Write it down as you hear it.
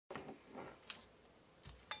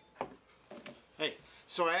Hey,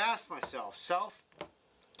 so I asked myself,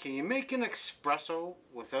 can you make an espresso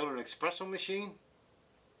without an espresso machine?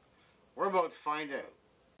 We're about to find out.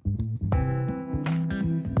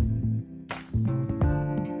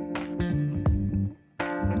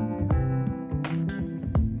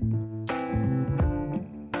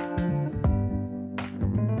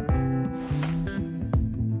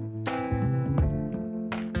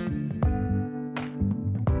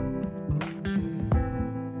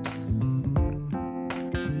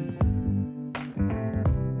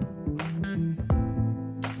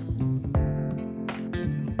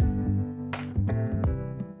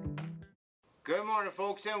 Good morning,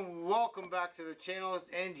 folks, and welcome back to the channel.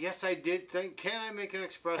 And yes, I did think, can I make an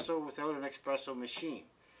espresso without an espresso machine?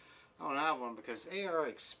 I don't have one because they are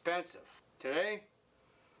expensive. Today,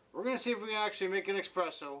 we're going to see if we can actually make an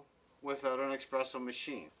espresso without an espresso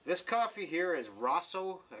machine. This coffee here is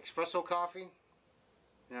Rosso espresso coffee.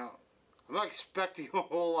 Now, I'm not expecting a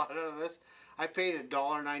whole lot out of this. I paid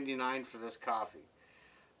 $1.99 for this coffee.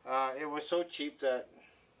 It was so cheap that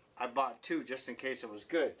I bought two just in case it was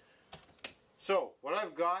good. So, what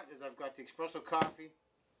I've got is I've got the espresso coffee.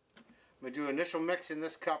 I'm going to do an initial mix in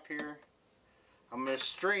this cup here. I'm going to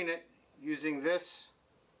strain it using this.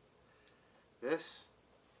 This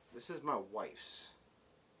is my wife's.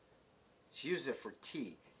 She uses it for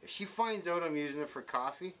tea. If she finds out I'm using it for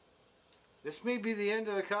coffee, this may be the end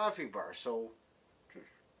of the coffee bar. So,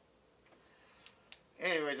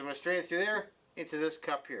 anyways, I'm going to strain it through there into this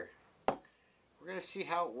cup here. We're going to see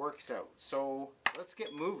how it works out. So, let's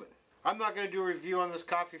get moving. I'm not going to do a review on this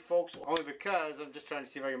coffee, folks, only because I'm just trying to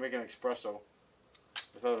see if I can make an espresso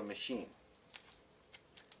without a machine.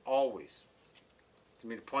 Always. To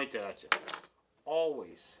me to point that at you.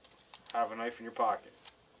 Always have a knife in your pocket.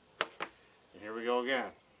 And here we go again.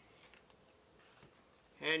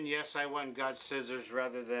 And yes, I went and got scissors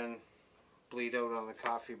rather than bleed out on the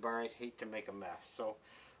coffee bar. I'd hate to make a mess. So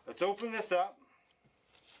let's open this up.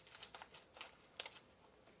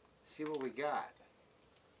 See what we got.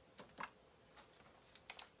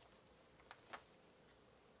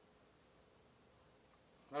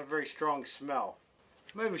 Not a very strong smell.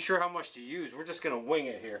 I'm not even sure how much to use. We're just going to wing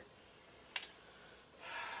it here.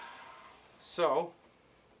 So,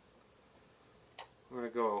 I'm going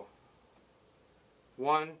to go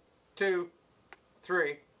 1, 2, 3.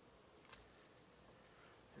 We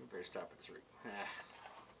better stop at 3.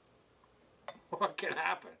 What can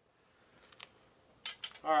happen?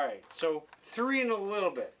 Alright, so 3 and a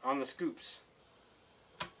little bit on the scoops.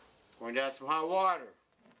 Going to add some hot water.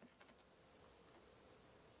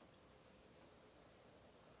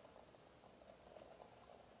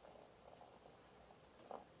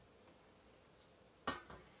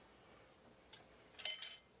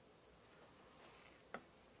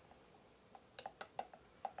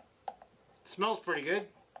 Smells pretty good.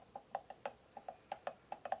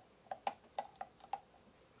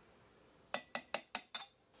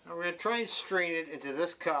 Now we're going to try and strain it into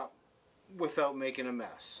this cup without making a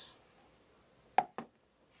mess.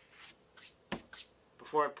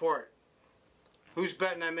 Before I pour it, who's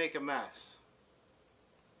betting I make a mess?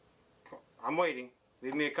 I'm waiting.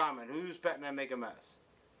 Leave me a comment. Who's betting I make a mess?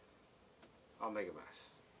 I'll make a mess.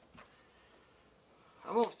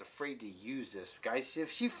 I'm almost afraid to use this, guys.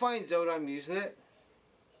 If she finds out I'm using it,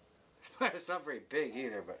 it's not very big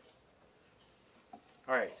either, but...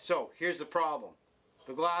 Alright, so here's the problem.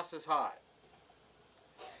 The glass is hot.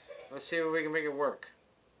 Let's see if we can make it work.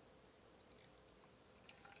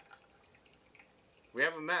 We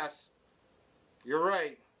have a mess. You're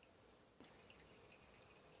right.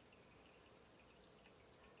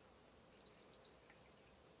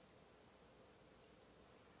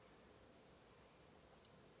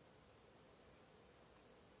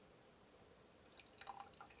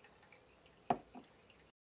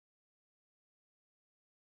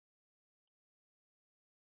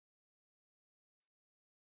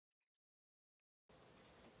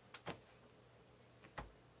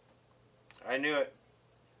 I knew it.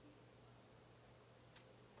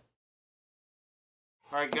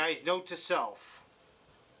 Alright guys, note to self.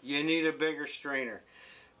 You need a bigger strainer.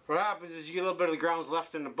 What happens is you get a little bit of the grounds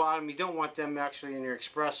left in the bottom. You don't want them actually in your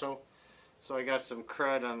espresso. So I got some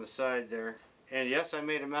crud on the side there. And yes, I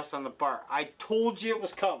made a mess on the bar. I told you it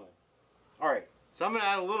was coming. Alright, so I'm going to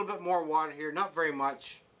add a little bit more water here. Not very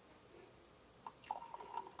much.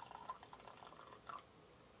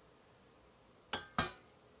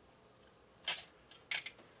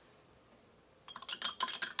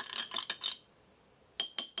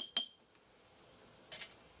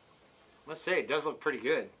 Let's say it does look pretty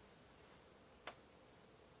good.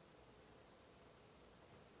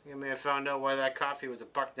 I may have found out why that coffee was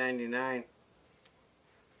 $1.99.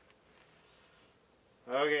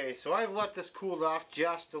 Okay, so I've let this cool off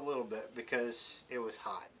just a little bit because it was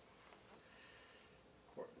hot.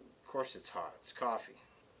 Of course it's hot. It's coffee.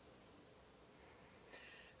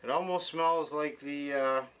 It almost smells like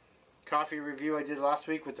the coffee review I did last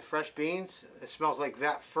week with the fresh beans. It smells like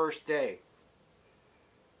that first day.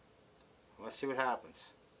 Let's see what happens.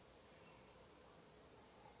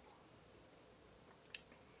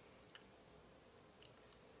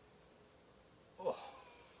 Oh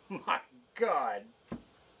my God.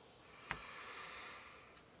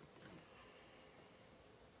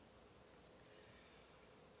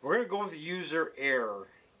 We're going to go with user error,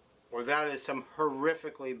 or that is some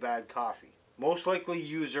horrifically bad coffee. Most likely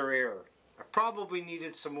user error. I probably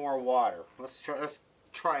needed some more water. Let's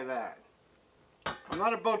try that. I'm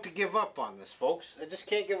not about to give up on this, folks. I just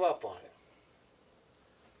can't give up on it.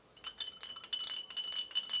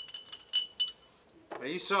 Now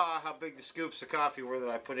you saw how big the scoops of coffee were that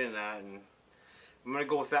I put in that, and I'm going to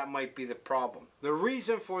go with that might be the problem. The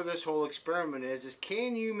reason for this whole experiment is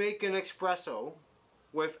can you make an espresso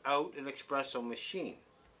without an espresso machine?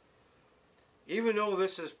 Even though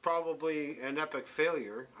this is probably an epic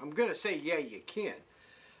failure, I'm going to say yeah, you can.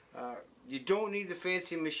 You don't need the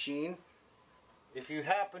fancy machine. If you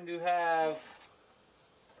happen to have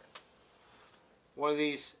one of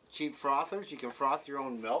these cheap frothers, you can froth your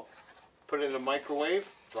own milk. Put it in a microwave,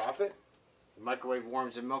 froth it. The microwave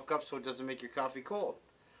warms the milk up so it doesn't make your coffee cold.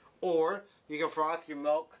 Or you can froth your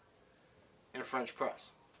milk in a French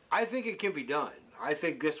press. I think it can be done. I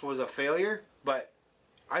think this was a failure, but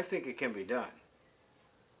I think it can be done.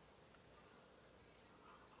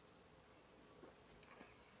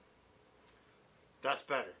 That's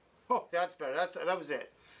better. Oh, that's better. That was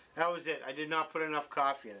it. That was it. I did not put enough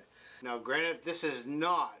coffee in it. Now, granted, this is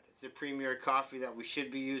not the premier coffee that we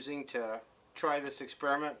should be using to try this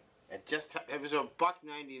experiment. It was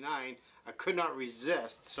 $1.99. I could not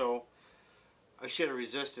resist, so I should have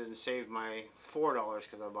resisted and saved my $4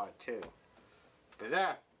 because I bought two. But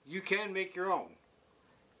yeah, you can make your own.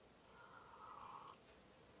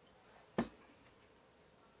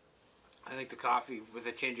 I think the coffee, with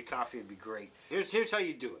a change of coffee, would be great. Here's how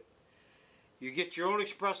you do it. You get your own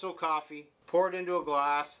espresso coffee, pour it into a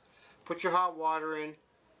glass, put your hot water in,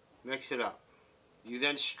 mix it up. You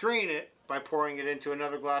then strain it by pouring it into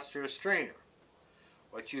another glass through a strainer.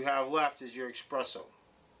 What you have left is your espresso,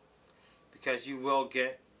 because you will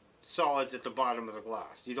get solids at the bottom of the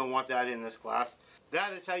glass. You don't want that in this glass.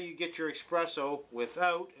 That is how you get your espresso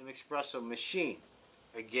without an espresso machine.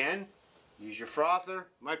 Again, use your frother,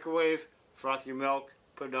 microwave, froth your milk,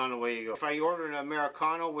 put it on, away you go. If I order an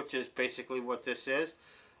Americano, which is basically what this is,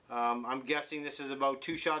 I'm guessing this is about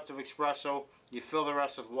 2 shots of espresso. You fill the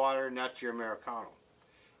rest with water, and that's your Americano.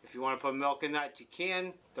 If you want to put milk in that, you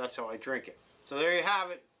can. That's how I drink it. So there you have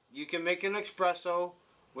it. You can make an espresso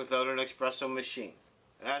without an espresso machine.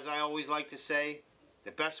 And as I always like to say,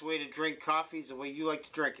 the best way to drink coffee is the way you like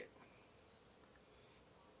to drink it.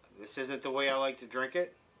 This isn't the way I like to drink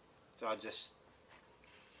it, so I'll just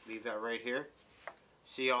leave that right here.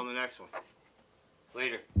 See you all in the next one.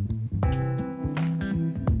 Later.